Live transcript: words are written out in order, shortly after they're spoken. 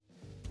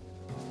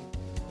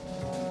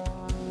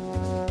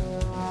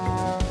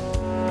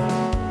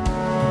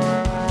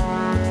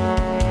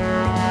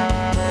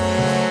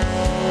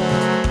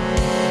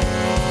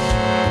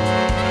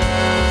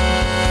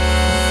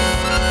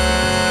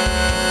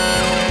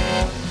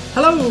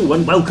Hello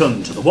and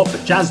welcome to the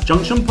Watford Jazz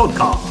Junction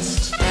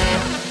podcast.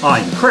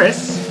 I'm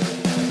Chris,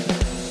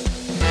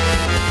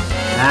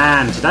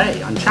 and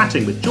today I'm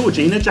chatting with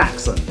Georgina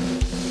Jackson.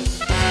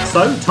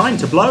 So, time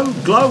to blow,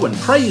 glow and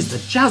praise the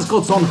jazz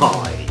gods on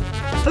high.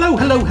 Hello,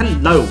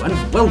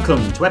 and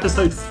welcome to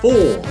episode 4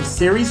 of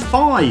series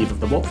 5 of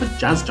the Watford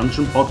Jazz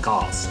Junction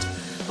podcast.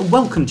 And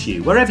welcome to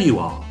you wherever you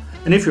are.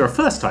 And if you're a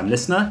first-time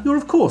listener, you're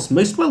of course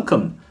most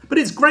welcome. But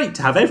it's great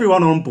to have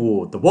everyone on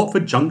board the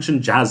Watford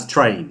Junction Jazz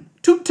train.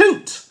 Toot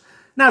toot!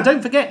 Now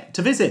don't forget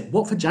to visit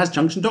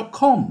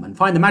watfordjazzjunction.com and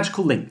find the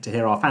magical link to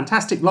hear our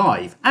fantastic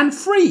live and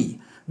free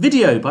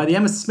video by the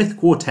Emma Smith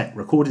Quartet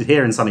recorded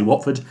here in sunny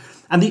Watford,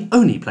 and the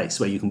only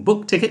place where you can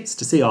book tickets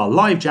to see our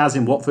live jazz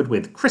in Watford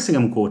with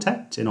Chrissingham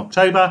Quartet in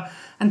October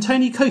and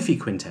Tony Kofi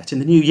Quintet in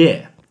the new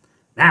year.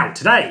 Now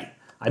today,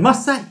 I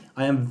must say,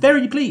 I am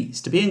very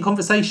pleased to be in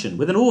conversation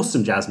with an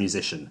awesome jazz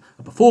musician,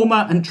 a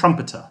performer and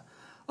trumpeter,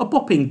 a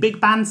bopping big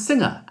band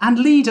singer and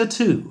leader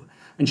too,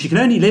 and she can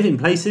only live in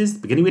places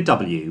beginning with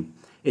W.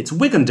 It's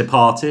Wigan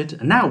departed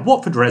and now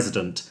Watford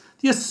resident,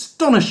 the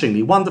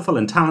astonishingly wonderful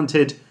and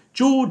talented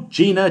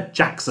Georgina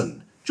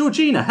Jackson.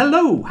 Georgina,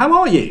 hello, how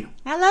are you?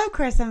 Hello,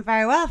 Chris, I'm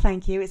very well,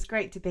 thank you. It's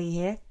great to be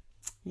here.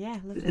 Yeah.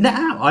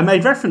 Now, I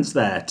made reference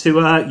there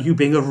to you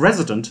being a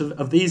resident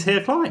of these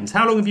here climes.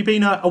 How long have you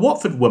been a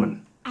Watford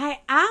woman? I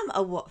am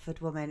a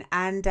Watford woman,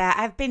 and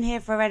I've been here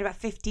for around about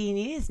 15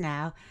 years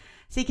now.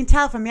 So you can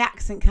tell from the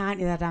accent, can't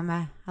you, that I'm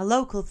a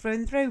local through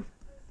and through.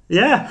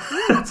 Yeah,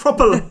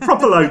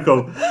 proper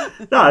local.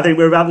 No, I think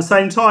we're about the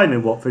same time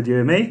in Watford, you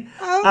and me.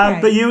 Okay.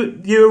 But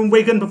you were in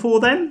Wigan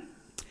before then?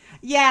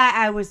 Yeah,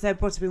 I was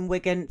brought up in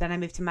Wigan, then I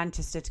moved to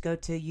Manchester to go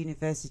to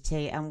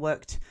university and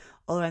worked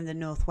all around the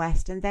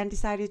northwest, and then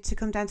decided to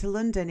come down to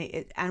London.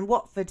 And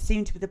Watford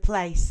seemed to be the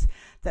place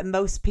that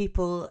most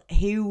people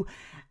who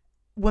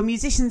were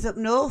musicians up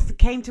north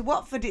came to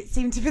Watford. It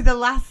seemed to be the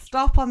last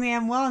stop on the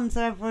M1,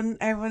 so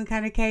everyone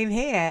kind of came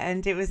here,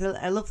 and it was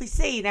a lovely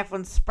scene.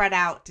 Everyone's spread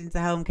out into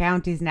home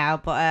counties now,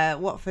 but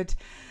Watford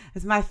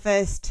was my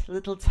first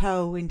little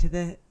toe into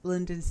the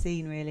London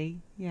scene, really.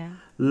 Yeah.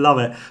 Love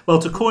it. Well,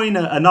 to coin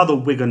another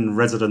Wigan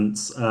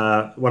resident's,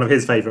 one of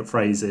his favourite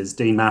phrases,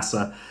 Dean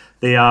Masser,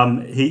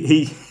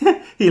 he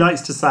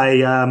likes to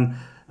say,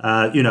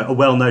 a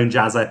well-known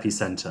jazz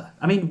epicentre.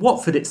 I mean,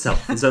 Watford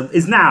itself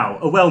is now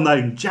a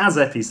well-known jazz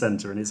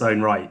epicentre in its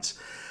own right.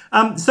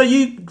 So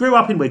you grew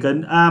up in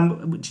Wigan.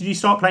 Did you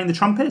start playing the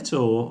trumpet,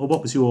 or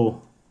what was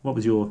your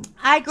starter?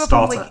 I grew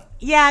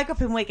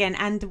up in Wigan,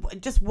 and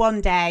just one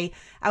day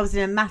I was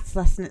in a maths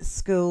lesson at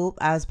school.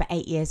 I was about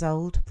 8 years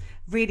old.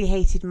 Really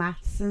hated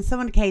maths, and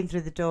someone came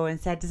through the door and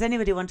said, "Does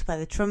anybody want to play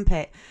the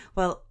trumpet?"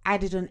 Well,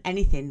 I'd have done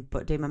anything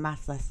but do my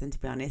maths lesson, to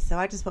be honest. So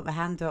I just put my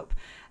hand up,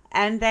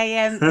 and they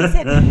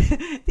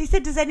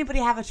said, "Does anybody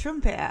have a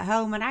trumpet at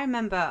home?" And I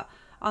remember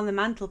on the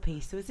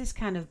mantelpiece there was this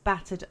kind of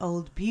battered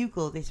old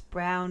bugle, this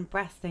brown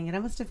brass thing, and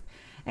I must have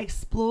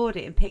explored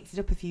it and picked it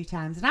up a few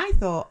times, and I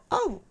thought,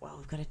 oh well,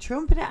 we've got a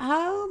trumpet at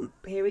home,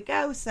 here we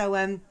go.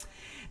 So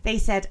they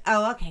said,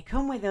 oh okay,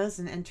 come with us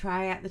and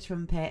try out the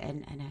trumpet,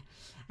 and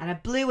I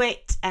blew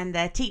it, and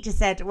the teacher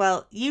said,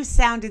 well, you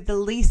sounded the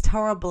least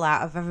horrible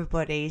out of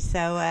everybody,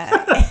 so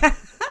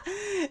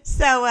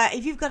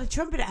if you've got a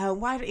trumpet at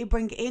home, why don't you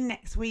bring it in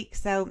next week?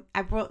 So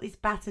I brought this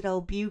battered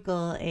old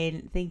bugle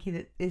in, thinking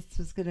that this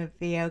was going to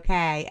be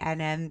okay,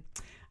 and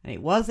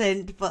it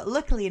wasn't. But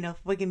luckily enough,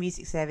 Wigan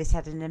Music Service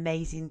had an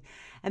amazing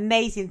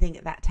thing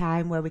at that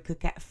time where we could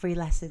get free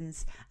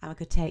lessons and we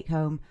could take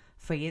home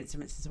free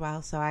instruments as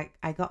well. So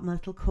I got my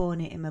little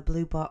cornet in my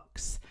blue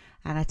box,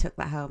 and I took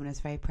that home, and I was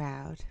very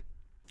proud.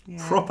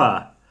 Yeah.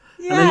 Proper.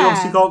 Yeah. And then you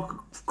obviously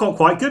got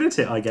quite good at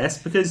it, I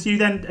guess, because you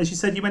then, as you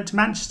said, you went to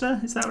Manchester,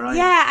 is that right?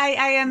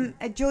 Yeah,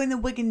 I joined the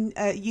Wigan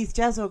Youth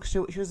Jazz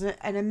Orchestra, which was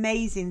an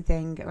amazing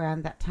thing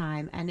around that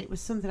time, and it was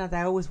something that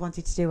I always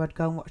wanted to do. I'd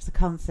go and watch the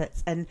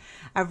concerts, and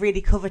I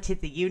really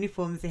coveted the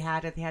uniforms they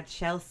had. They had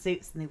shell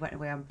suits, and they went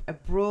away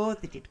abroad.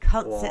 They did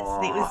concerts,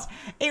 and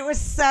it was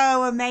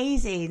so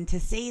amazing to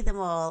see them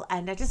all,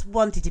 and I just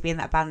wanted to be in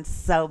that band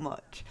so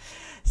much.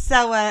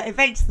 So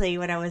eventually,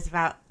 when I was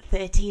about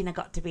 13, I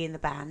got to be in the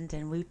band,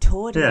 and we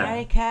toured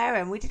America,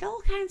 and we did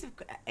all kinds of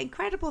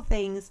incredible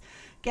things,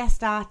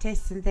 guest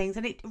artists and things,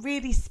 and it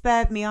really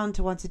spurred me on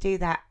to want to do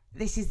that.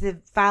 This is the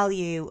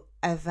value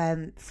of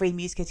free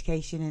music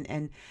education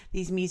and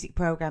these music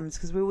programs,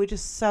 because we were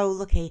just so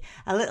lucky.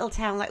 A little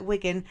town like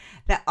Wigan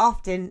that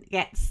often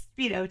gets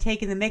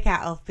taken the mick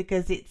out of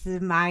because it's a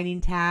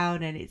mining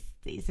town and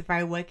it's a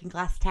very working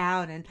class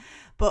town,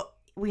 but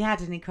we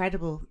had an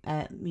incredible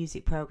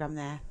music program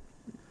there.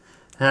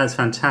 That's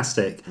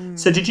fantastic.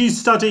 So did you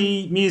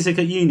study music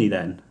at uni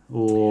then,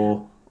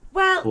 or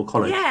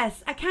college?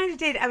 Yes, I kind of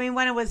did. I mean,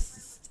 when I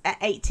was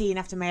 18,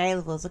 after my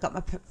A-levels, I got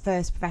my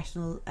first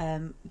professional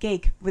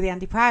gig with the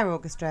Andy Pryor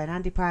Orchestra, and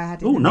Andy Pryor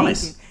had an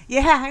amazing... Nice.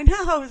 Yeah, I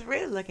know, I was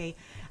really lucky.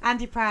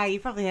 Andy Pryor, you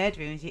probably heard of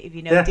him if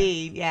you know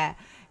Dean, yeah.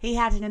 he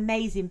had an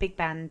amazing big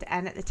band,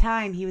 and at the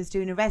time he was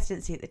doing a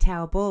residency at the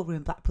Tower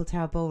Ballroom, Blackpool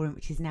Tower Ballroom,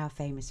 which is now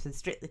famous for the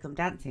Strictly Come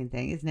Dancing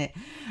thing, isn't it?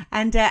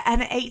 And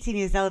at 18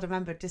 years old, I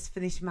remember just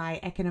finished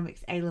my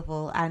economics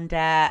A-level, and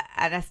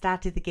I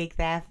started the gig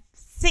there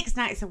 6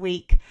 nights a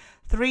week,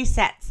 3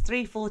 sets,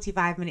 3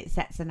 45-minute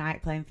sets a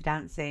night playing for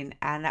dancing,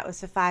 and that was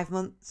for 5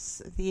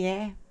 months of the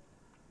year.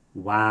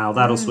 Wow,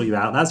 that'll sort you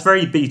out. That's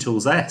very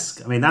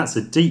Beatles-esque. I mean, that's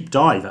a deep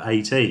dive at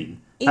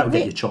 18. That would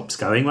get your chops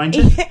going, won't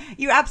it?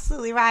 You're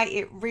absolutely right.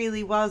 It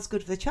really was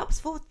good for the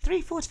chops.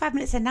 3 45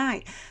 minutes a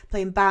night,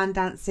 playing barn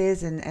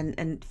dances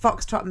and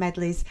foxtrot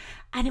medleys,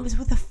 and it was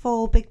with a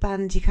full big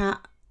band. You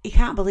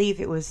can't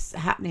believe it was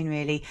happening,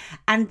 really,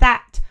 and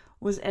that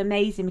was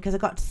amazing because I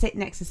got to sit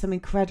next to some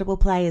incredible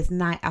players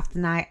night after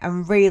night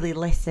and really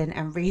listen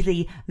and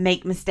really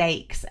make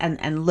mistakes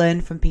and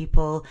learn from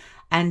people,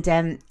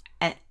 and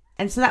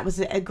so that was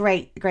a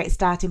great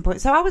starting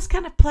point. So I was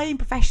kind of playing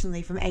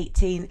professionally from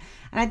 18,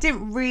 and I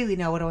didn't really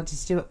know what I wanted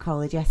to do at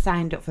college. I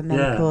signed up for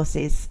many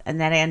courses, and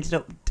then I ended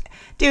up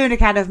doing a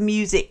kind of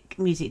music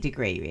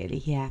degree,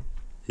 really. Yeah.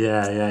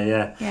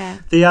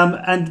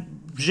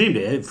 And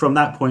presumably from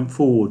that point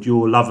forward,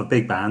 your love of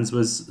big bands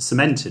was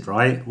cemented,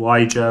 right?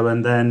 Joe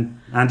and then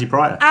Andy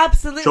Pryor.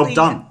 Absolutely. Job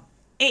done.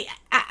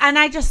 And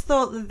I just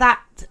thought that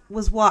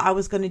was what I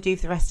was going to do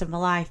for the rest of my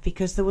life,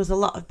 because there was a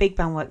lot of big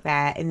band work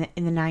there in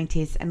the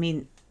 90s. I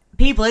mean,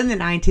 people in the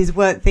 90s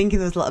weren't thinking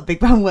there was a lot of big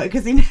band work,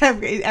 because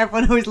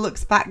everyone always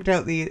looks back,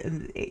 don't they?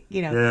 And,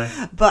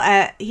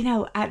 But,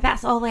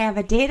 that's all I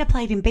ever did. I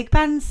played in big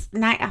bands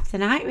night after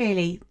night,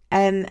 really.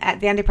 At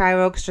the Andy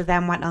Pryor Orchestra,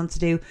 then went on to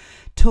do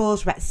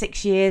tours for about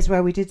 6 years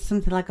where we did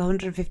something like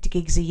 150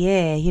 gigs a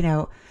year,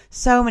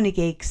 so many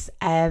gigs.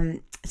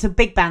 So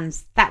big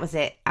bands, that was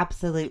it.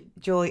 Absolute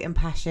joy and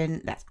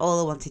passion. That's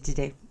all I wanted to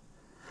do.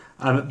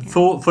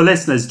 For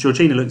listeners,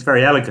 Georgina looks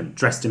very elegant,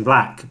 dressed in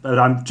black. But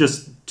I'm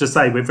just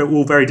saying, we're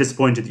all very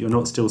disappointed that you're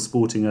not still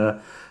sporting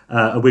a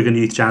Wigan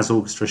Youth Jazz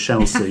Orchestra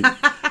shell suit.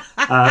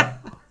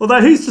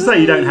 Although, who's to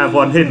say you don't have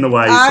one hidden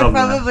away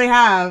somewhere? I probably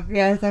have.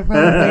 Yes, I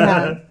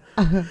probably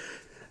have.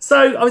 So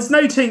I was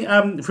noting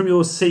from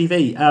your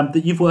CV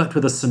that you've worked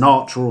with a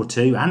Sinatra or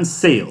two and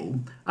Seal.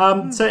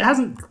 So it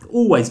hasn't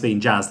always been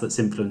jazz that's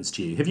influenced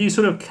you. Have you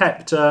sort of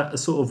kept a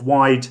sort of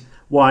wide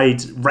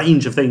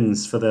range of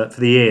things for the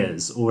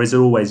ears, or is it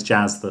always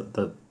jazz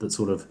that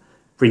sort of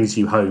brings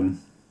you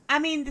home? I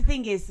mean, the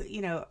thing is,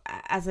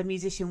 as a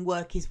musician,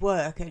 work is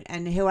work,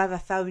 and whoever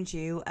phones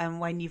you, and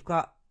when you've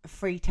got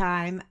free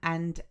time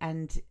and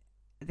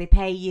they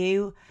pay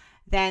you,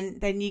 then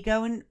you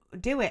go and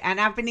do it.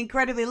 And I've been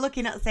incredibly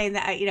lucky, not saying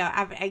that,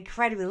 I've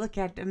incredibly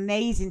lucky. I had an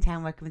amazing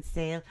time working with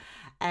Seal.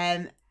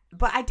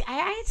 But I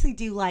actually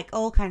do like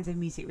all kinds of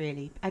music,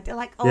 really. I do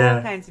like all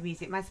kinds of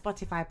music. My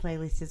Spotify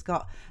playlist has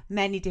got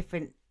many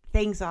different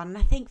things on. And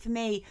I think for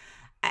me,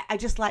 I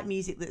just like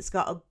music that's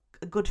got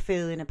a good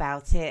feeling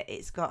about it.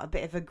 It's got a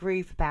bit of a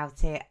groove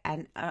about it.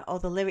 And all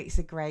the lyrics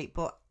are great.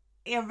 But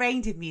a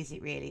range of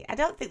music, really. I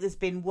don't think there's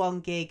been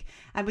one gig.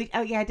 I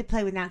did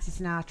play with Nancy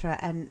Sinatra,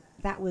 and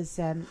that was...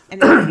 Name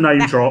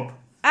drop.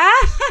 No,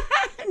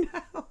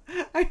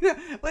 I know.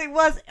 Well, it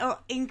was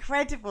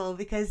incredible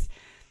because...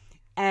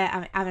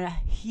 I'm a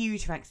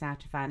huge Frank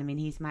Sinatra fan. I mean,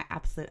 he's my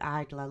absolute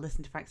idol. I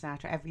listen to Frank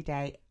Sinatra every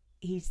day.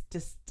 He's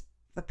just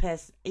the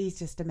person. He's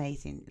just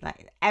amazing.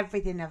 Like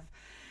everything.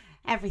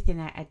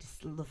 I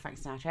just love Frank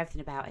Sinatra.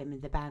 Everything about him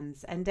and the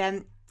bands. And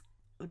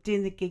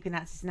doing the gig with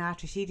Nancy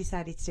Sinatra, she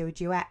decided to do a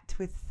duet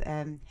with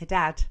her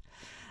dad.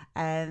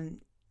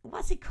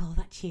 What's it called?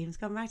 That tune's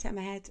gone right out of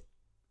my head.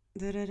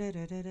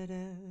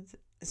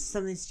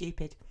 Something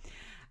stupid.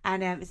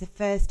 And it was the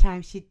first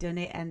time she'd done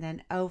it, and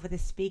then over the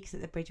speakers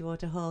at the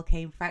Bridgewater Hall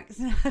came Frank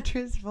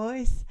Sinatra's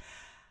voice,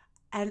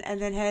 and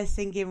then her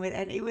singing with,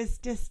 and it was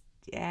just,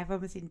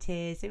 everyone was in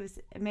tears. It was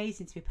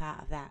amazing to be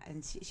part of that,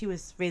 and she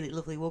was a really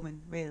lovely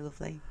woman, really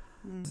lovely.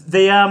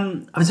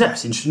 I was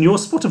actually interested in your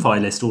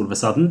Spotify list all of a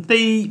sudden.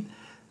 I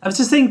was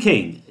just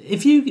thinking,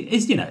 if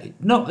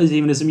not as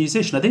even as a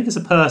musician, I think as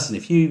a person,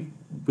 if you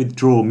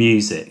withdraw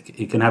music,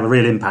 it can have a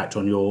real impact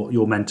on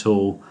your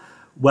mental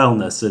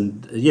wellness,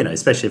 and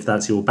especially if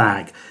that's your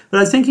bag. But I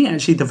was thinking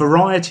actually the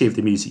variety of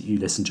the music you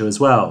listen to as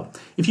well.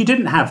 If you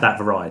didn't have that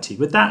variety,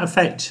 would that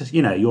affect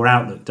your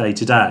outlook day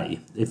to day?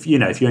 If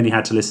you only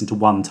had to listen to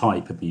one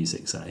type of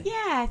music, say?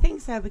 Yeah, I think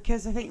so,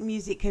 because I think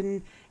music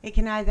can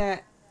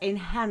either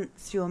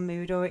enhance your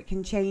mood, or it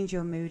can change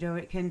your mood, or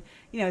it can,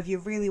 if you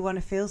really want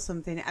to feel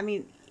something. I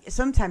mean,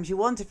 sometimes you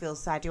want to feel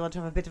sad, you want to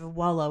have a bit of a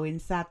wallow in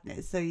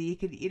sadness, so you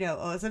could,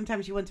 or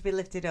sometimes you want to be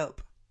lifted up.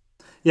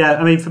 Yeah,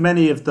 I mean, for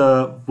many of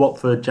the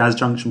Watford Jazz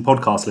Junction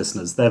podcast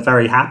listeners, they're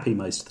very happy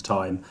most of the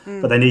time,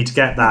 but they need to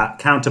get that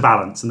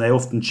counterbalance, and they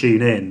often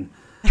tune in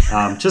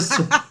just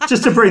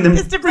to bring them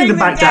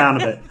back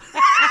down a bit.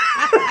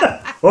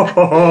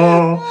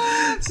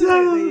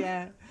 Absolutely,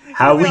 yeah.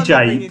 How we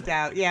jape.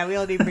 Yeah, we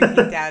all need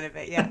bringing down a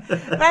bit, yeah.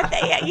 But I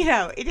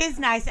think, it is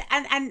nice.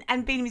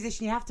 And being a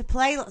musician, you have to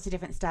play lots of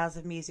different styles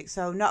of music.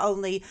 So not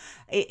only,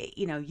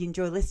 you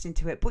enjoy listening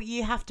to it, but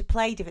you have to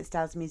play different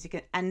styles of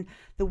music. And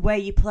the way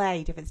you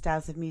play different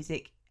styles of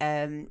music,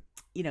 you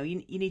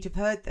need to have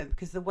heard them,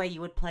 because the way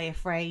you would play a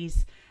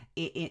phrase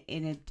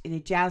in a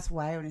jazz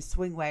way or in a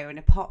swing way or in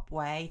a pop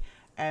way,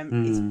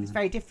 it's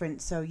very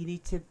different. So you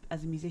need to,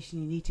 as a musician,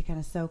 you need to kind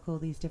of soak all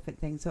these different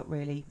things up,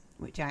 really,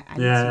 which I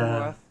need to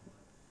more of.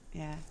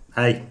 Yeah.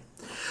 Hey,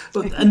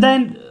 and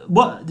then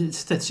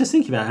let's just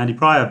think about Andy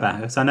Pryor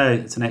band, because I know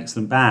it's an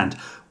excellent band.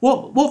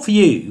 What for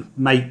you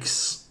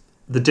makes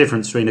the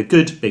difference between a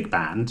good big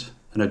band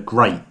and a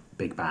great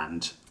big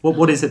band?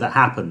 What is it that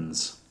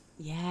happens?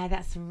 Yeah,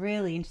 that's a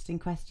really interesting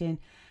question.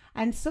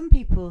 And some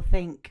people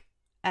think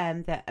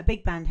that a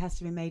big band has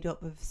to be made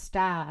up of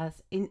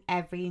stars. In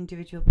every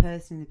individual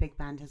person in the big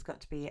band has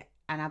got to be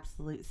an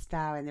absolute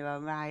star in their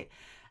own right.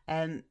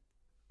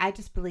 I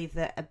just believe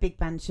that a big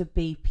band should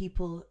be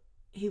people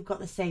who've got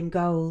the same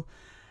goal,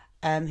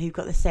 who've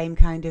got the same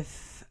kind of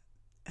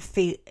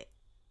feel,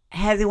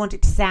 how they want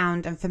it to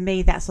sound. And for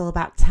me, that's all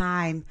about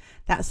time.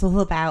 That's all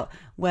about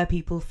where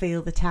people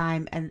feel the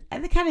time and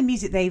the kind of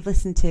music they've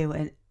listened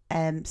to.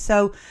 And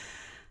so,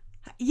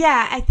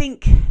 yeah, I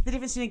think the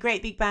difference between a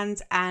great big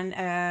band and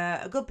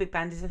a good big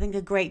band is, I think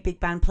a great big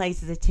band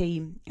plays as a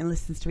team and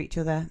listens to each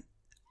other.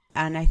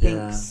 And I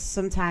think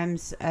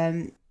sometimes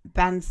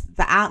bands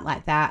that aren't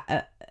like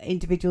that,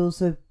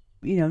 individuals are,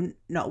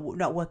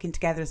 not working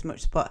together as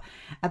much, but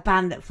a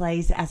band that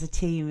plays as a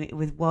team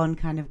with one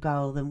kind of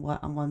goal and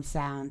one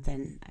sound,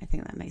 then I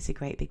think that makes a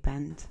great big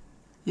band.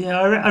 Yeah,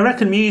 I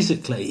reckon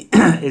musically,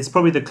 it's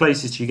probably the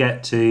closest you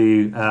get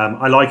to,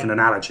 I like an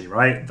analogy,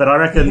 right? But I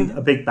reckon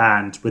a big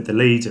band with the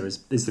leader is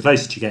the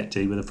closest you get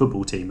to with a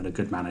football team and a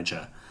good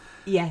manager.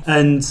 Yes.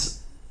 And,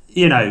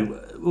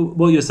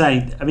 what you're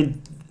saying, I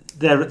mean,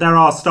 there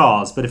are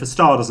stars, but if a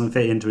star doesn't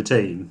fit into a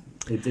team,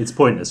 it's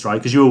pointless, right?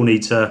 Because you all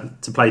need to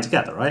play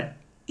together, right?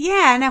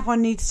 Yeah, and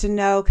everyone needs to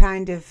know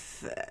kind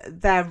of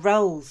their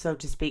role, so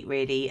to speak,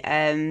 really.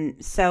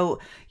 So,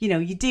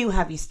 you do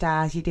have your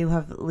stars, you do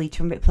have lead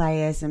trumpet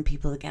players and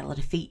people that get a lot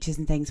of features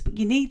and things, but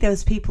you need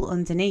those people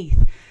underneath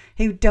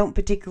who don't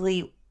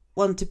particularly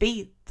want to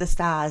be the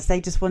stars.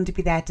 They just want to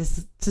be there to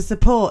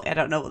support. I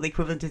don't know what the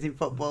equivalent is in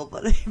football,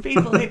 but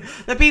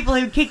the people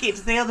who kick it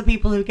to the other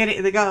people who get it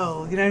to the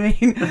goal. You know what I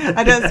mean?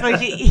 I don't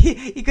suppose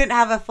you couldn't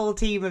have a full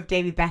team of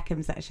David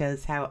Beckhams. That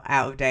shows how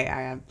out of date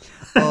I am.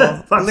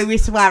 Or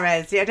Luis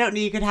Suarez. I don't know.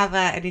 You could have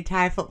an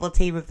entire football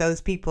team of those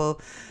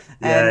people.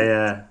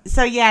 Yeah.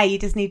 So yeah, you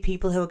just need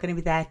people who are going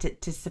to be there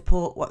to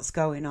support what's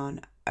going on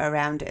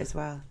around it as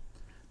well.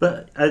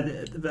 But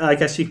I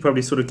guess you could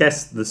probably sort of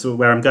guess the sort of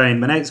where I'm going.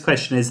 My next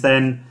question is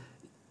then,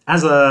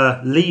 as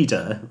a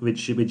leader,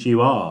 which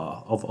you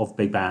are of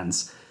big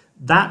bands,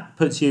 that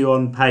puts you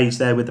on page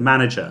there with the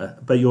manager,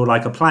 but you're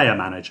like a player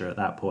manager at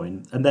that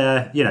point, and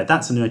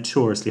that's a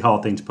notoriously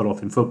hard thing to pull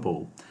off in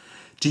football.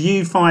 Do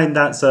you find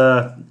that's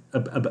a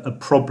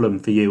problem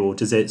for you, or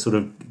does it sort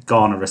of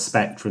garner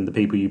respect from the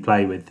people you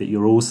play with that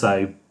you're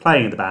also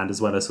playing in the band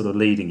as well as sort of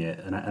leading it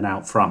and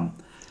out front?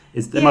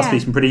 There must be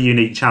some pretty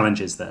unique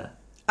challenges there.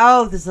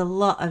 Oh, there's a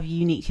lot of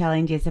unique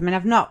challenges. I mean,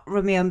 I've not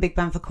run my own big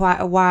band for quite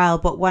a while,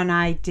 but when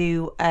I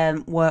do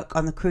work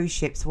on the cruise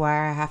ships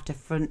where I have to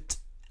front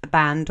a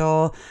band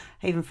or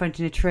even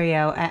fronting a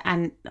trio,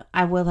 and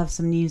I will have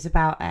some news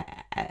about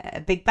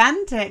a big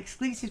band to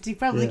exclusively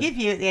probably give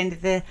you at the end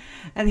of the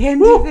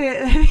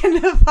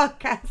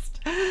podcast.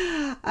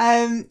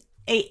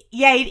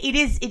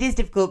 It is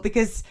difficult,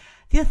 because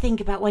the other thing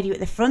about when you're at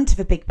the front of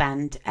a big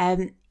band,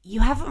 you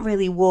haven't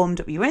really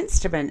warmed up your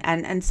instrument,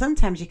 and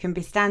sometimes you can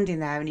be standing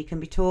there and you can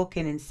be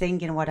talking and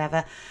singing and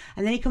whatever,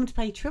 and then you come to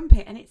play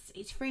trumpet and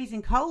it's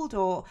freezing cold,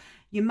 or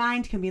your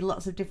mind can be in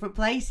lots of different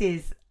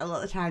places. A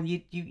lot of the time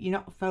you're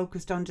not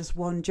focused on just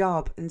one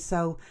job, and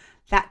so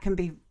that can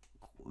be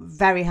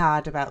very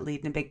hard about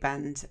leading a big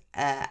band.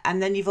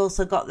 And then you've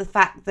also got the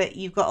fact that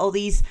you've got all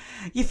these,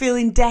 you feel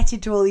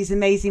indebted to all these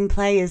amazing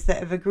players that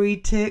have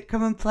agreed to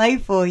come and play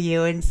for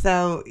you, and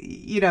so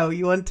you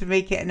want to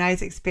make it a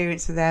nice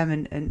experience for them,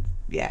 and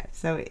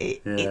so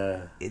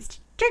it's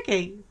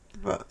tricky.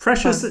 But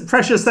pressure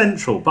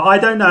central, but I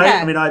don't know.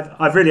 I mean,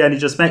 I've really only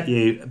just met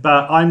you,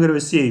 but I'm going to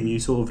assume you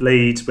sort of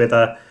lead with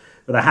a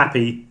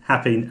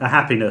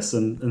happiness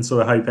and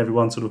sort of hope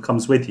everyone sort of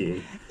comes with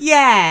you.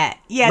 Yeah,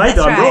 maybe that's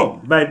I'm right.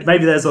 wrong.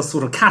 Maybe there's a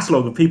sort of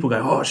catalogue of people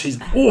going, "Oh, she's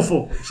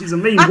awful. She's a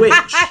mean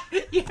witch."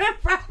 You're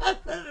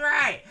probably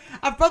right.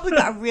 I've probably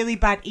got a really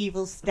bad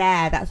evil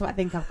stare. That's what I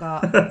think I've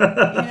got.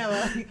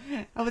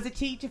 I was a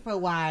teacher for a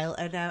while,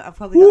 and I've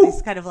probably got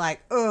this kind of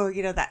like,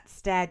 that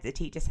stare that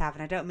teachers have,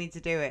 and I don't mean to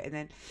do it. And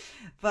then,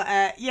 but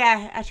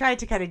I tried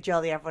to kind of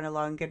jolly everyone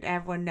along, and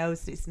everyone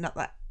knows that it's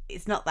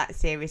not that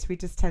serious. We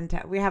just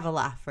we have a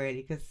laugh,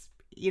 really, because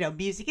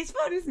music is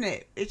fun, isn't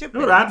it? It should be.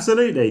 Oh,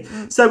 absolutely.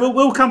 So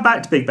we'll come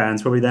back to big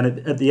bands probably then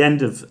at the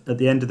end of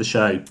the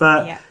show.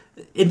 But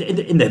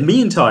in the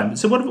meantime,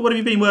 so what have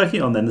you been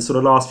working on then? The sort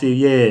of last few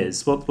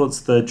years.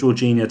 What's the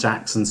Georgina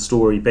Jackson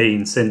story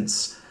been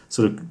since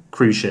sort of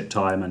cruise ship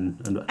time and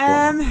whatnot?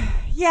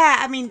 Yeah,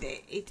 I mean,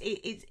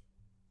 it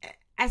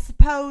I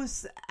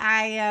suppose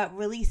I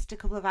released a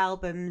couple of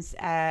albums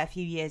a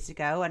few years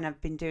ago, and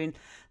I've been doing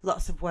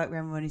lots of work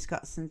around Ronnie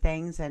Scott's and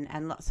things,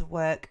 and lots of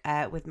work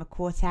with my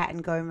quartet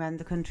and going around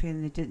the country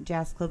in the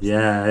jazz clubs.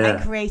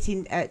 And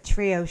creating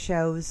trio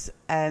shows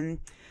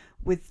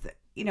with,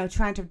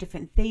 trying to have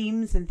different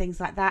themes and things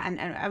like that.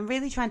 And I'm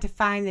really trying to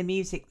find the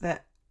music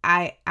that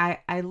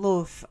I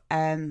love,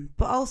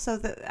 but also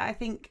that I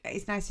think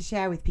it's nice to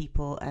share with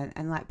people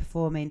and like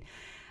performing.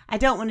 I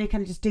don't want to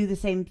kind of just do the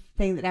same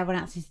thing that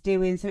everyone else is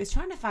doing. So it's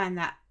trying to find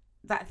that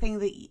thing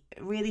that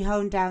really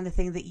hone down the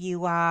thing that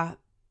you are,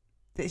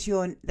 that's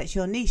your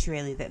niche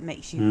really, that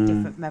makes you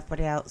different from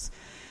everybody else.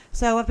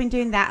 So I've been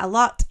doing that a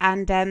lot,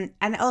 and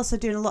also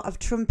doing a lot of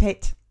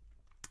trumpet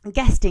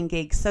guesting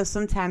gigs. So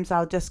sometimes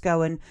I'll just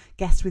go and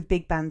guest with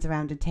big bands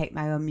around and take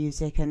my own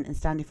music and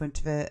stand in front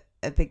of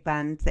a big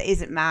band that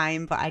isn't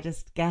mine, but I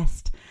just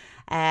guest.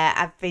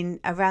 I've been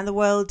around the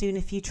world doing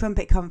a few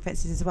trumpet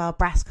conferences as well,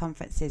 brass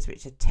conferences,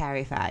 which are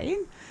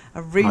terrifying.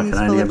 I can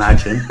only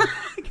imagine.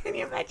 Can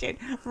you imagine?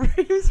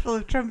 Rooms full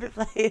of trumpet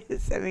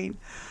players. I mean,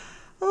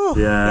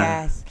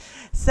 yes.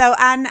 So,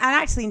 and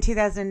actually in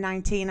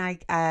 2019,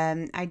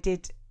 I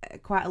did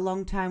quite a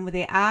long time with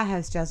the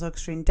Aarhus Jazz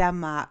Orchestra in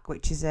Denmark,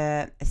 which is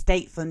a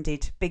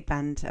state-funded big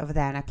band over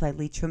there, and I played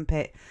lead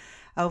trumpet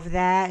over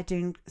there,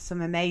 doing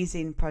some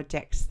amazing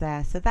projects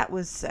there. So that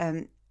was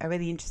a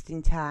really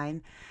interesting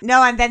time.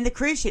 No, and then the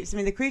cruise ships. I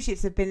mean, the cruise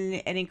ships have been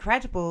an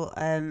incredible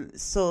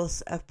source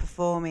of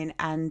performing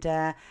and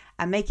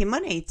making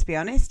money, to be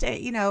honest.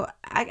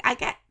 I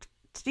get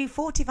to do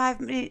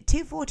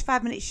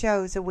 45-minute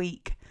shows a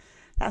week.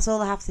 That's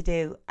all I have to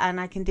do, and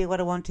I can do what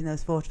I want in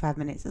those 45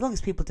 minutes. As long as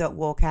people don't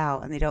walk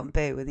out and they don't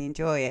boo and they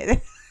enjoy it,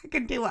 then I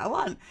can do what I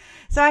want.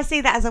 So I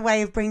see that as a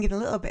way of bringing a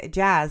little bit of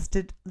jazz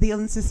to the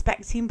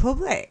unsuspecting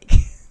public.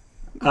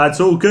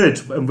 It's all good,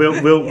 and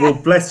we'll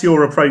bless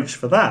your approach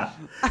for that.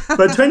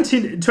 But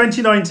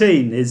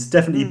 2019 is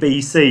definitely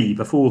BC,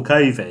 before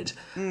COVID.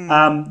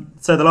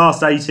 So the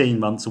last 18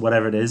 months or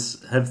whatever it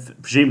is have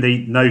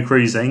presumably no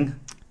cruising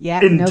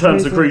in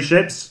terms of cruise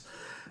ships,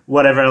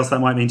 whatever else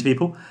that might mean to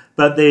people.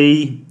 But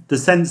the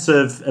sense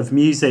of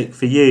music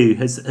for you,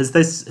 has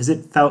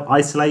it felt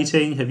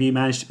isolating? Have you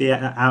managed to be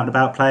out and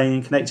about playing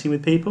and connecting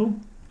with people?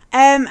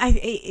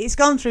 It's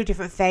gone through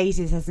different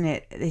phases, hasn't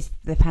it?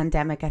 The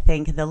pandemic, I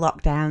think, and the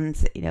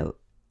lockdowns.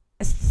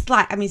 It's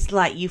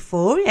like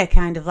euphoria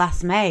kind of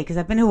last May, because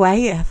I've been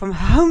away from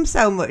home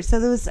so much.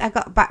 So I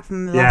got back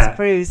from the last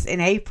cruise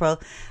in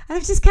April, and it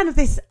was just kind of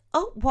this.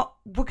 Oh, what?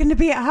 We're going to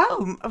be at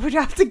home. We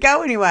don't have to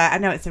go anywhere. I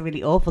know it's a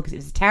really awful, because it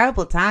was a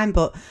terrible time,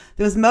 but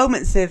there was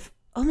moments of,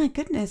 oh my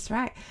goodness,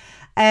 right.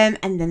 And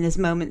then there's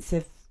moments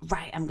of,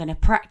 right, I'm going to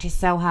practice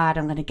so hard.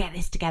 I'm going to get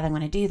this together. I'm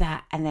going to do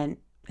that. And then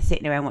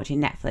sitting around watching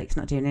Netflix,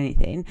 not doing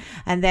anything.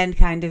 And then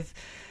kind of,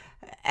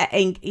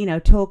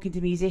 talking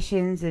to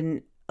musicians,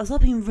 and I was all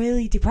being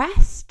really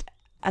depressed,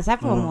 as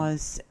everyone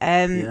was.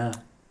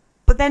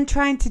 But then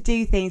trying to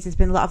do things, there's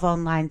been a lot of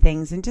online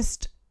things, and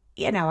just,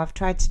 I've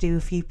tried to do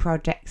a few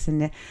projects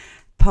and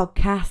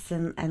podcasts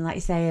and like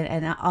you say,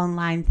 and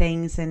online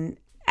things, and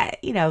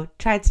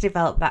tried to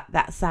develop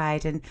that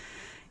side. And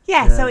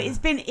so it's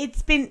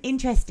been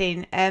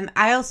interesting.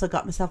 I also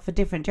got myself a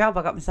different job.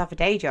 I got myself a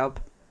day job.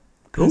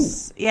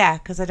 Because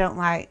I don't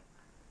like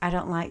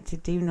to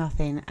do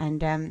nothing,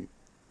 and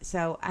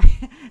so I've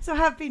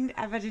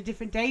had a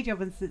different day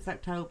job since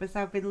October.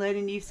 So I've been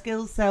learning new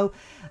skills. So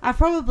I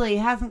probably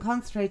hasn't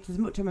concentrated as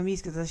much on my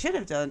music as I should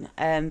have done,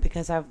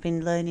 because I've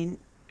been learning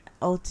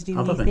all to do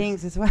new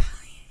things as well.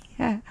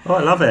 Yeah. Oh,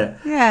 I love it.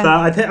 Yeah.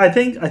 But I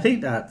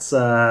think that's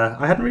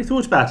I hadn't really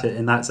thought about it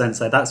in that sense.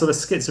 That sort of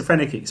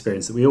schizophrenic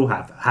experience that we all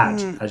had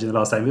actually the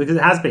last time, because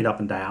it has been up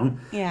and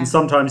down. Yeah. And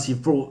sometimes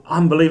you've brought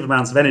unbelievable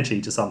amounts of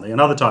energy to something,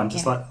 and other times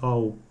it's like,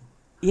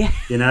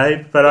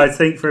 But I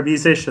think for a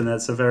musician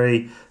that's a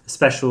very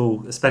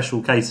special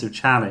case of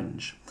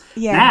challenge.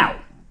 Yeah. Now,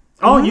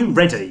 are you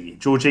ready,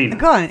 Georgina,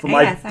 for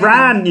my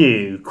brand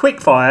new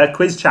quickfire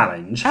quiz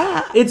challenge?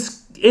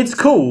 It's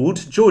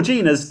called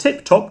Georgina's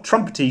Tip Top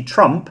Trumpety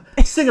Trump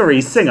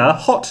Singery Singer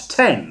Hot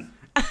 10.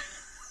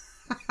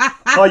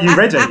 Are you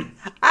ready?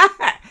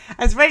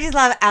 As ready as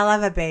I'll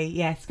ever be,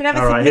 yes. Can I have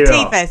a sip of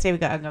tea first? Here we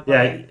go.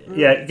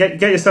 Get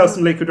yourself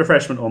some liquid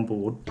refreshment on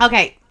board.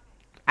 Okay.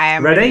 I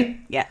am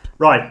ready. Yeah.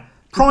 Right.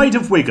 Pride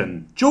of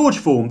Wigan, George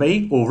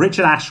Formby or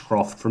Richard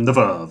Ashcroft from The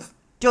Verve?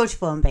 George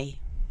Formby.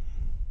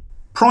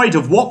 Pride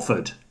of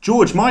Watford,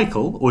 George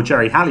Michael or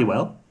Jerry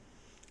Halliwell?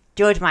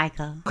 George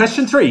Michael.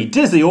 Question 3,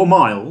 Dizzy or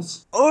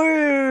Miles?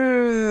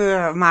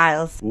 Ooh,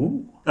 Miles.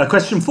 Ooh.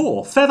 Question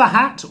 4, Feather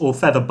Hat or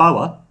Feather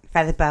Boa?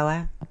 Feather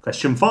Boa.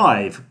 Question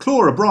 5,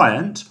 Clora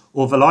Bryant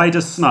or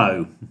Valida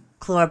Snow?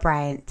 Clora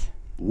Bryant.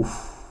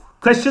 Oof.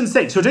 Question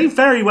 6. You're doing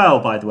very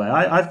well, by the way.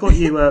 I've got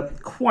you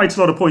quite a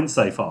lot of points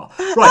so far.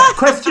 Right,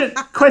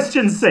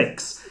 question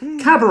 6.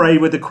 Cabaret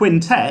with a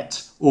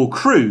quintet or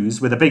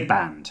cruise with a big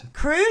band?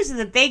 Cruise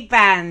with a big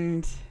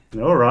band.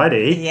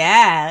 Alrighty.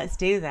 Yeah, let's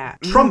do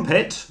that.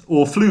 Trumpet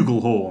or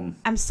flugelhorn?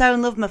 I'm so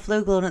in love with my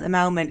flugelhorn at the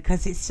moment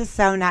because it's just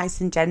so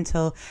nice and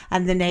gentle,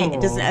 and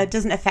it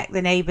doesn't affect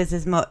the neighbours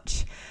as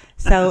much.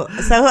 So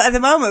at the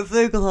moment,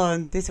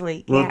 flugelhorn this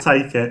week. We'll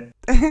take it.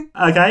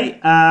 Okay,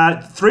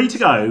 3 to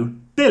go.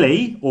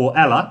 Billy or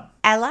Ella?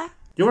 Ella.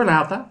 You're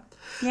allowed that.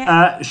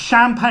 Yeah.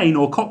 Champagne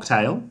or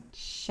cocktail?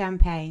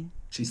 Champagne.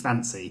 She's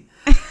fancy.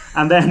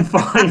 And then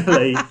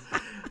finally,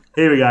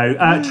 here we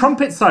go.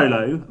 Trumpet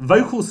solo,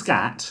 vocal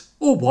scat,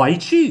 or why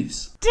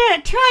choose?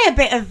 Try a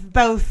bit of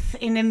both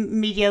in a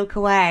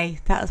mediocre way.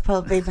 That was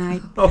probably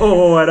my...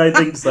 Oh, I don't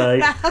think so.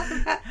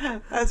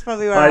 That's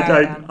probably where I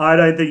am. I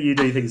don't think you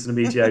do things in a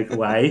mediocre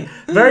way.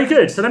 Very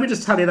good. So let me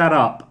just tally that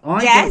up.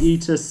 I got you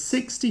to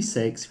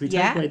 66 if we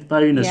take away the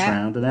bonus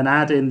round and then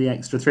add in the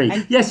extra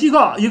 3. Yes, you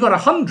got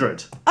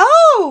 100.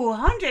 Oh,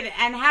 100.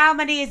 And how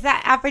many is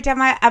that average?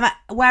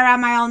 Where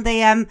am I on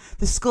the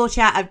score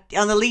chart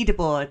on the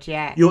leaderboard?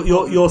 Yeah.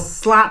 You're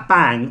slap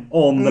bang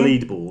on the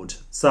leaderboard.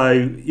 So,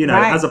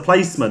 as a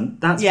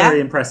placement, that's very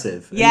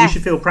impressive. And you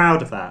should feel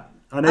proud of that.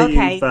 I know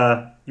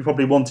you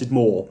probably wanted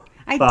more.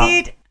 I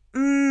did.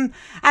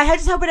 I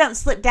just hope I don't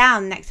slip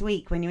down next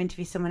week when you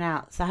interview someone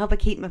else. I hope I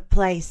keep my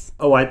place.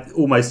 Oh,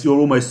 you're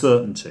almost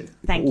certain to.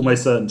 Thank you.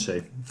 Almost certain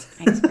to.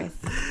 Thanks, Chris.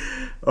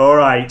 All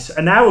right.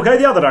 And now we'll go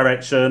the other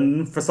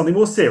direction for something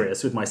more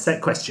serious with my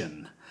set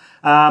question.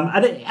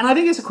 And I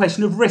think it's a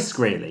question of risk,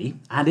 really.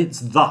 And it's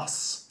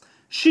thus.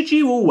 Should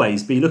you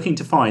always be looking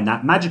to find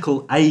that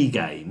magical A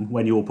game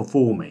when you're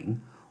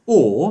performing,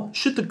 or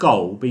should the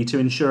goal be to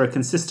ensure a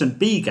consistent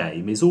B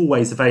game is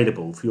always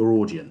available for your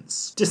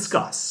audience?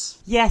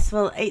 Discuss. Yes,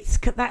 well,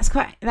 that's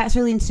a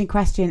really interesting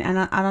question, and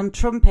on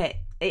trumpet,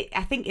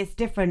 I think it's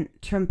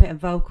different trumpet and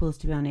vocals,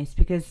 to be honest,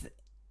 because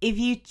if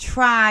you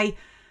try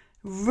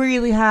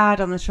really hard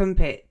on the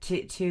trumpet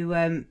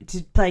to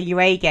play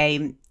your A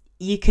game,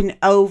 you can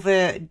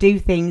overdo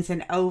things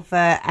and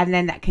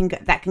then that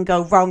can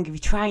go wrong if you're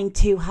trying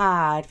too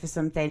hard for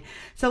something.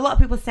 So a lot of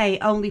people say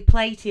only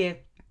play to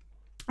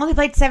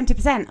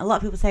 70%. A lot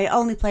of people say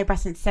only play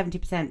brass to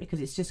 70% because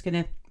it's just going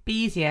to be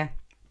easier.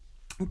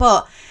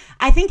 But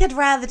I think I'd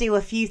rather do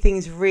a few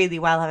things really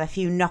well, have a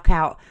few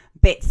knockout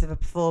bits of a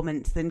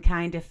performance than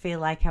kind of feel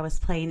like I was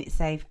playing it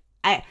safe.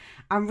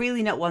 I'm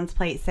really not one to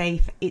play it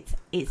safe. It's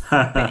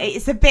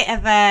a bit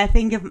of a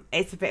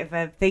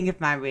thing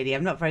of mine, really.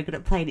 I'm not very good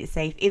at playing it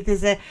safe. If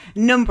there's a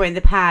number in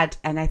the pad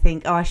and I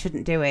think, I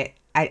shouldn't do it,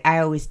 I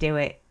always do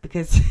it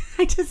because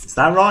I just... Is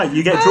that right?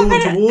 You get drawn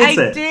towards it.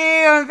 I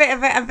do.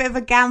 I'm a bit of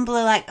a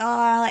gambler, like,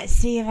 let's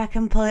see if I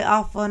can pull it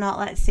off or not.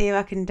 Let's see if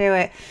I can do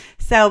it.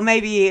 So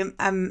maybe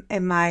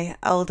in my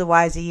older,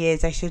 wiser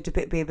years, I should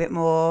be a bit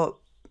more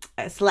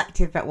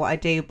selective at what I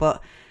do.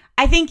 But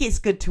I think it's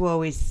good to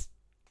always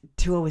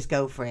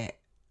go for it.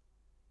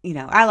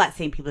 I like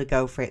seeing people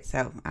go for it,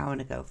 so I want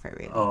to go for it,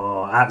 really.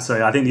 Oh,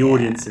 absolutely. I think the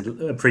audience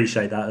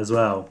appreciate that as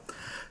well.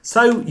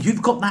 So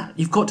you've got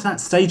to that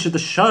stage of the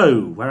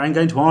show where I'm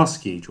going to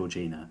ask you,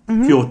 Georgina, for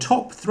your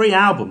top 3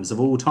 albums of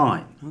all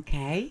time.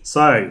 Okay.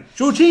 So,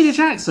 Georgina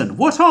Jackson,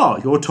 what are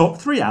your top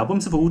 3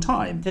 albums of all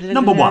time?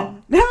 Number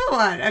 1. Number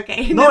 1,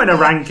 okay. Not in a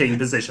ranking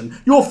position.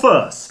 Your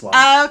first one.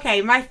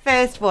 Okay, my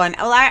first one.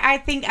 Well, I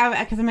think,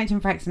 because I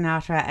mentioned Frank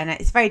Sinatra, and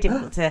it's very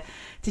difficult to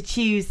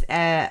choose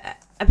a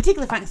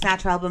particular Frank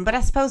Sinatra album, but I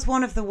suppose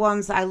one of the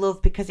ones that I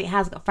love because it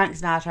has got Frank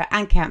Sinatra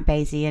and Count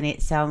Basie in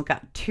it, so I've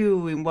got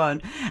 2 in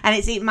 1.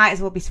 And it might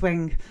as well be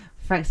swing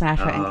Frank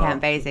Sinatra and Count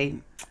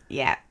Basie.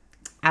 Yeah,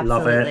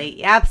 absolutely. Love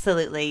it.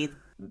 Absolutely.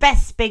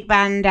 Best big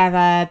band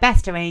ever,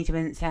 best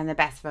arrangements, and the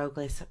best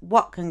vocalist.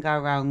 What can go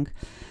wrong?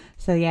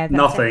 So yeah, that's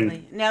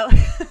nothing. No.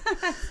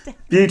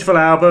 Beautiful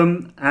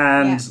album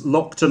and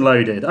locked and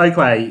loaded.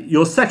 Okay,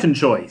 your second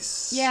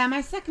choice. Yeah,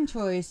 my second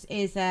choice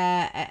is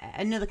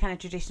another kind of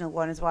traditional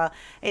one as well.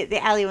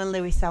 The Ella and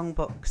Louis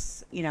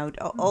songbooks.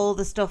 All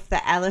the stuff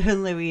that Ella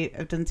and Louis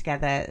have done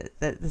together,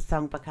 the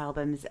songbook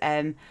albums.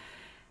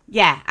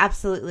 Yeah,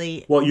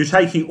 absolutely. What, you're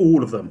taking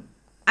all of them?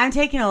 I'm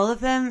taking all of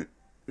them.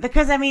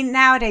 Because,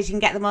 nowadays you can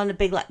get them on a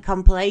big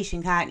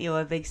compilation, can't you?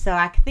 So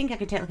I think I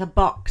could take a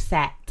box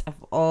set of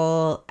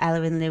all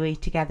Ella and Louis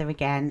together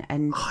again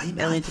and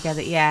Ellen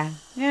together. Yeah.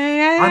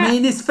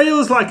 This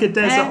feels like a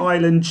desert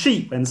island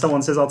cheap when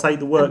someone says, I'll take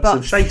the works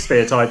of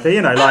Shakespeare type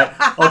thing, like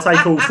I'll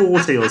take all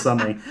 40 or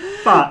something.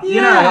 But,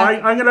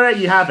 I'm going to let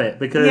you have it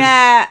because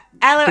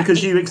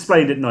because you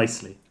explained it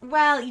nicely.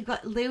 Well, you've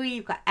got Louis,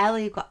 you've got Ella,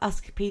 you've got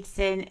Oscar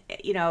Peterson,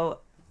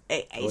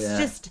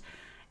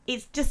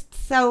 it's just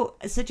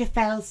such a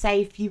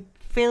fail-safe. You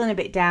feeling a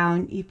bit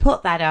down, you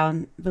put that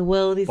on. The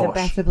world is a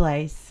better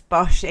place.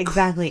 Bosh,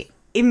 exactly.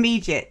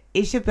 Immediate.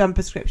 It should be on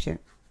prescription.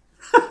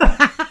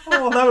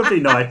 Oh, that would be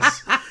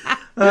nice.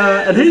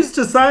 And who's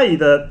to say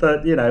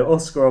that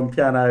Oscar on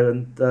piano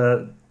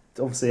and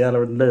obviously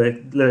Ella and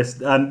Lewis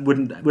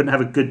wouldn't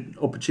have a good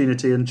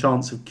opportunity and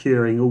chance of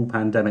curing all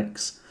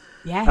pandemics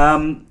Yes.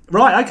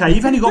 Right, okay,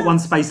 you've only got one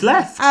space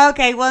left.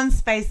 Okay, one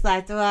space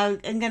left. Well,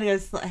 I'm going to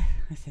go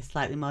I say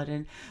slightly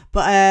modern.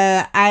 But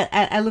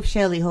I love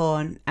Shirley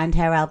Horn, and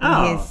her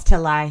album Here's to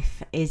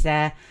Life is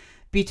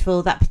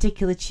beautiful. That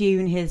particular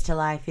tune, Here's to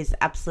Life, is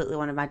absolutely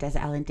one of my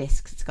Desert Island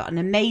discs. It's got an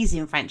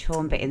amazing French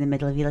horn bit in the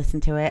middle if you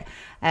listen to it.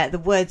 The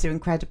words are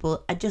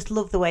incredible. I just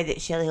love the way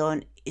that Shirley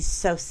Horn is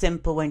so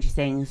simple when she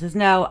sings. There's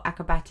no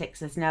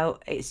acrobatics.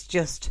 It's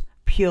just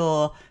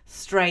pure,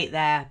 straight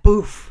there,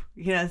 boof,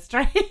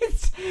 straight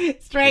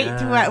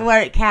to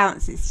where it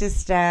counts. It's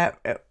just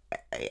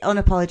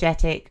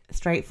unapologetic,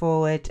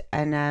 straightforward,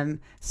 and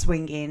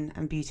swinging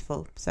and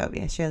beautiful. So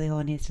yeah, Shirley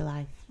Horn, Here's to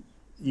Life.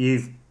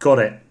 You've got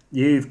it.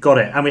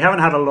 And we haven't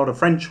had a lot of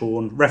French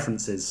horn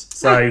references,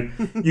 so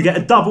you get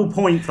a double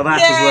point for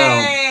that as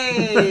well.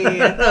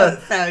 Yay! I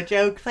thought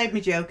so. Played me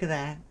Joker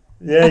there.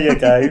 There you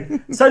go.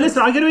 So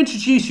listen, I'm going to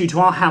introduce you to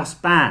our house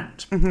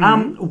band.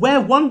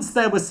 Where once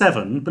there were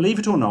 7, believe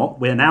it or not,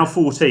 we're now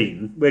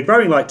 14. We're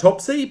growing like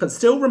Topsy, but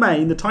still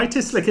remain the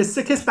tightest, slickest,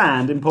 sickest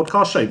band in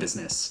podcast show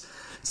business.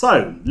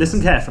 So,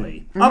 listen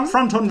carefully. Up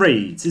front on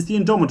reeds is the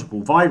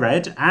indomitable Vi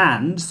Red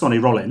and Sonny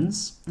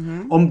Rollins.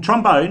 On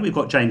trombone, we've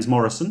got James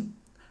Morrison.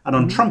 And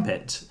on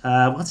trumpet,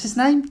 what's his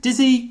name?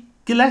 Dizzy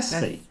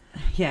Gillespie.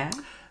 Yeah.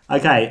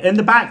 Okay, in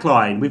the back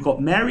line, we've got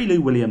Mary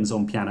Lou Williams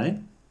on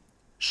piano.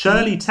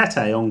 Shirley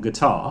Tete on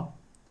guitar.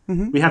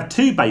 We have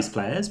 2 bass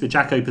players with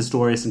Jacko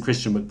Pastorius and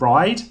Christian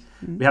McBride.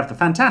 We have the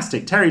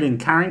fantastic Terry Lynn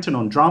Carrington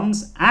on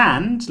drums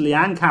and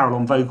Leanne Carroll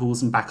on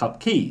vocals and backup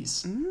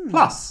keys.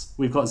 Plus,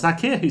 we've got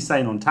Zakir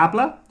Hussain on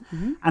tabla.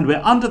 And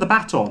we're under the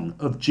baton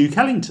of Duke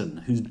Ellington,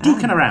 who's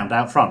duking around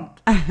out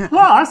front.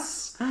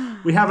 Plus,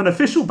 we have an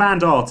official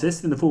band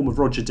artist in the form of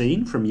Roger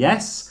Dean from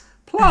Yes.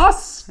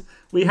 Plus,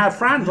 we have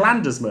Fran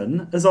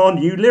Landersman as our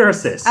new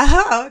lyricist.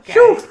 Oh,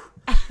 okay.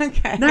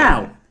 Okay.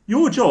 Now,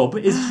 your job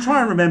is to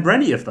try and remember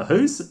any of the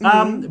Who's,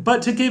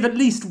 but to give at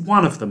least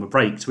one of them a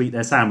break to eat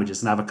their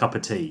sandwiches and have a cup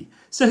of tea.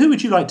 So who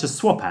would you like to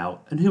swap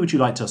out and who would you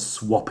like to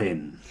swap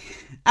in?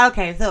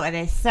 Okay, I've thought of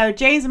this. So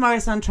James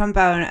Morrison on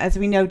trombone. As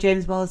we know,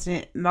 James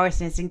Morrison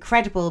is an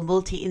incredible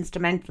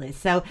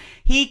multi-instrumentalist. So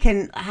he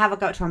can have a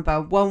go at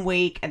trombone one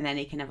week and then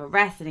he can have a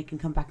rest and he can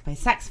come back and play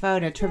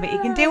saxophone or trumpet. He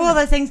can do all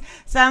those things.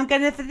 So I'm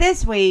going to, for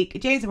this week,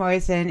 James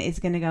Morrison is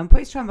going to go and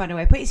put his trombone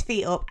away, put his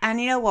feet up. And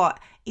you know what?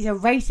 He's a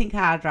racing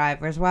car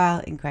driver as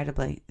well,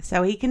 incredibly.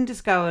 So he can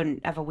just go and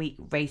have a week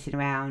racing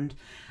around.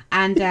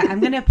 And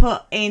I'm going to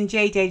put in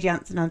J.J.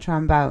 Johnson on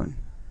trombone.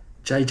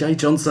 J.J.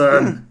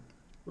 Johnson.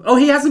 Oh,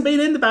 he hasn't been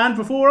in the band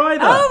before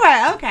either. Oh,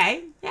 right,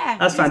 okay. Yeah.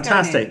 That's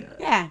fantastic.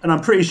 Yeah. And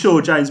I'm pretty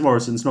sure James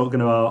Morrison's not going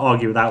to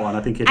argue with that one.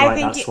 I think he'd like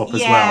that swap as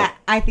well. Yeah,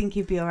 I think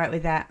he'd be all right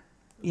with that.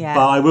 Yeah.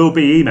 But I will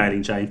be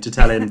emailing James to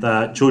tell him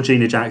that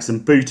Georgina Jackson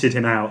booted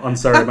him out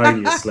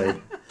unceremoniously.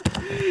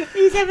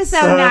 He's ever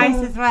so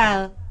nice as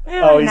well.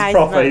 He's nice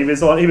proper. He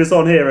was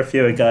on here a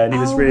few ago, and he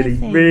was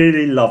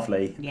really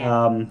lovely.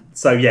 Yeah.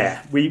 So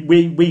yeah,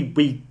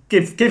 we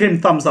give him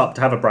thumbs up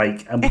to have a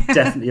break, and we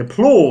definitely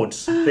applaud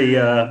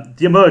the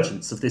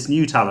emergence of this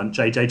new talent,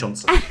 JJ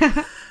Johnson.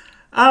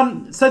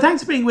 So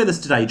thanks for being with us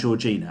today,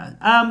 Georgina.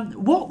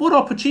 What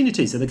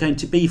opportunities are there going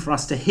to be for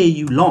us to hear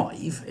you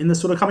live in the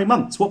sort of coming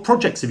months? What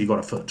projects have you got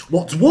afoot?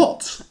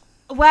 What?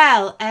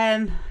 Well,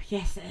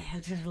 yes,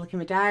 I'll just look in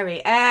my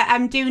diary.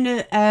 I'm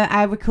doing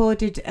I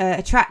recorded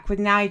a track with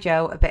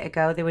Nijo a bit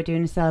ago. They were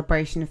doing a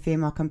celebration of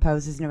female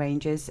composers and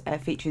arrangers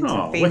featuring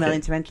some female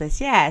instrumentalists.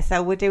 Yeah,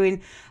 so we're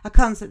doing a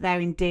concert there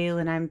in Deal,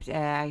 and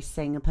I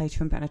sing and play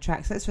trumpet on a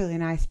track. So it's really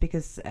nice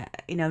because,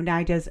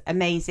 Nijo's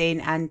amazing,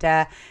 and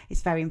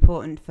it's very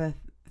important for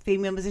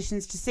female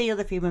musicians to see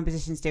other female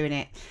musicians doing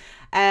it.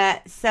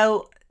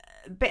 So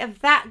bit of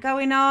that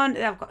going on.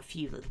 I've got a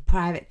few little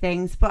private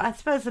things, but I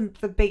suppose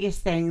the biggest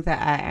thing that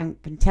I'm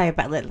going to tell you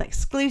about, a little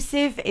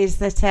exclusive, is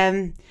that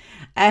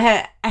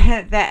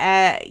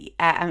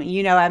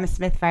you know Emma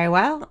Smith very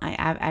well.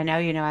 I know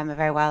you know Emma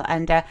very well,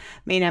 and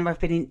me and Emma have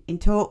been in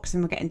talks,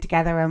 and we're getting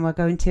together, and we're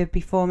going to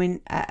be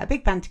forming a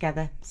big band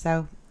together.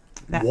 So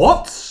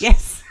what?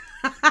 Yes.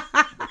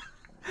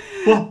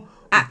 What?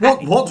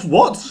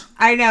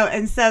 I know,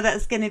 and so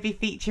that's going to be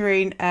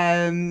featuring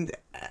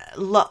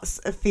lots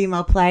of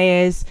female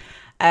players,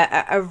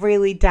 a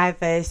really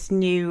diverse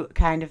new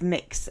kind of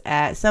mix.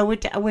 So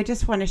we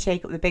just want to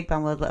shake up the big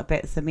band world a little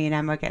bit. So me and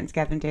Emma are getting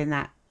together and doing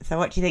that. So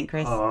what do you think,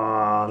 Chris?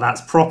 Oh,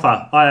 that's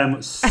proper. I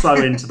am so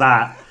into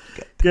that.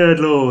 Good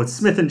Lord,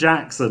 Smith and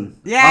Jackson.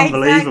 Yeah,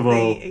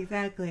 unbelievable.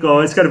 Exactly.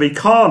 God, it's going to be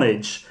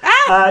carnage.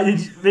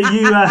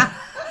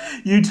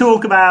 You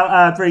talk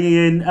about bringing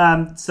in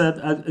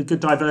a good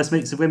diverse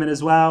mix of women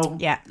as well.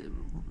 Yeah.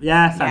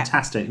 Yeah,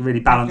 fantastic. Really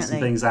balancing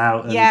things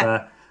out.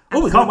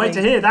 And, we can't wait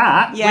to hear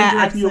that. Yeah,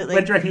 when do you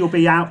reckon you'll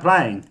be out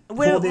playing?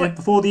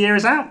 Before the year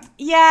is out?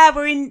 Yeah,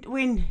 we're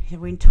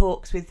in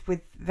talks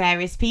with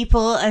various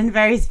people and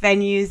various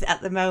venues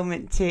at the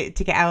moment to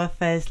get our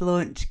first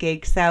launch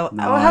gig. So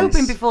nice. we're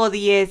hoping before the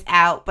year's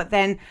out, but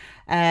then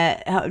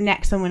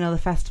next summer when all the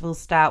festivals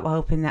start, we're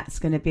hoping that's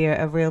going to be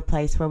a real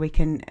place where we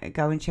can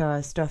go and show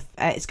our stuff.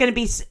 It's going to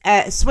be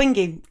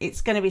swinging.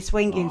 It's going to be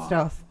swinging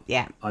stuff.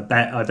 Yeah, I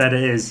bet it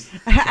is.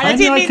 And I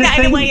didn't mean that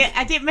in a way.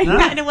 I didn't mean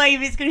that in a way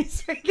if it's going to be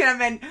swinging. I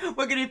meant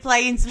we're going to be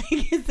playing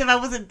swinging stuff. I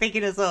wasn't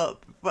picking us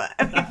up, but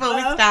before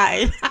we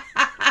started.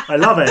 I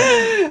love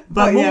it.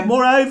 But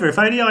moreover, if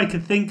only I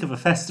could think of a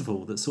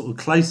festival that's sort of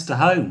close to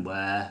home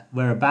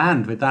where a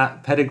band with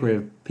that pedigree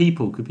of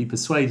people could be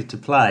persuaded to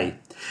play.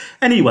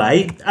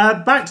 Anyway,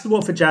 back to the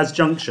Watford Jazz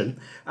Junction.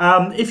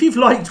 If you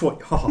like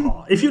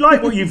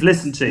what you've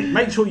listened to,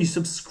 make sure you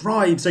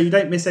subscribe so you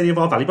don't miss any of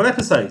our valuable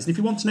episodes. And if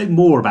you want to know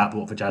more about the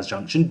Watford Jazz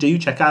Junction, do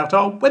check out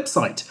our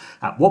website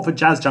at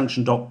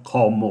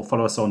watfordjazzjunction.com or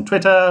follow us on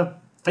Twitter,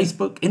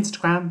 Facebook,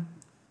 Instagram,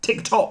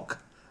 TikTok,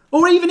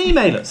 or even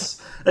email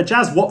us at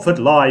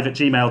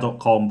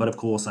jazzwatfordlive@gmail.com, but of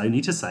course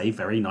only to say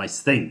very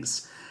nice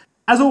things.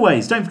 As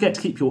always, don't forget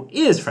to keep your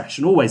ears fresh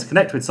and always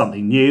connect with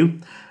something new.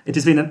 It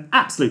has been an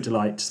absolute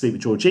delight to speak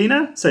with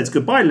Georgina, so it's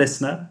goodbye,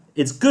 listener.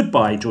 It's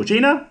goodbye,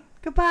 Georgina.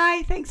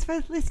 Goodbye, thanks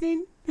for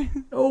listening.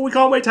 We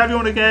can't wait to have you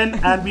on again,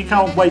 and we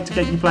can't wait to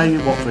get you playing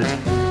in Watford.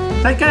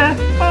 Take care,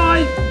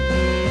 bye.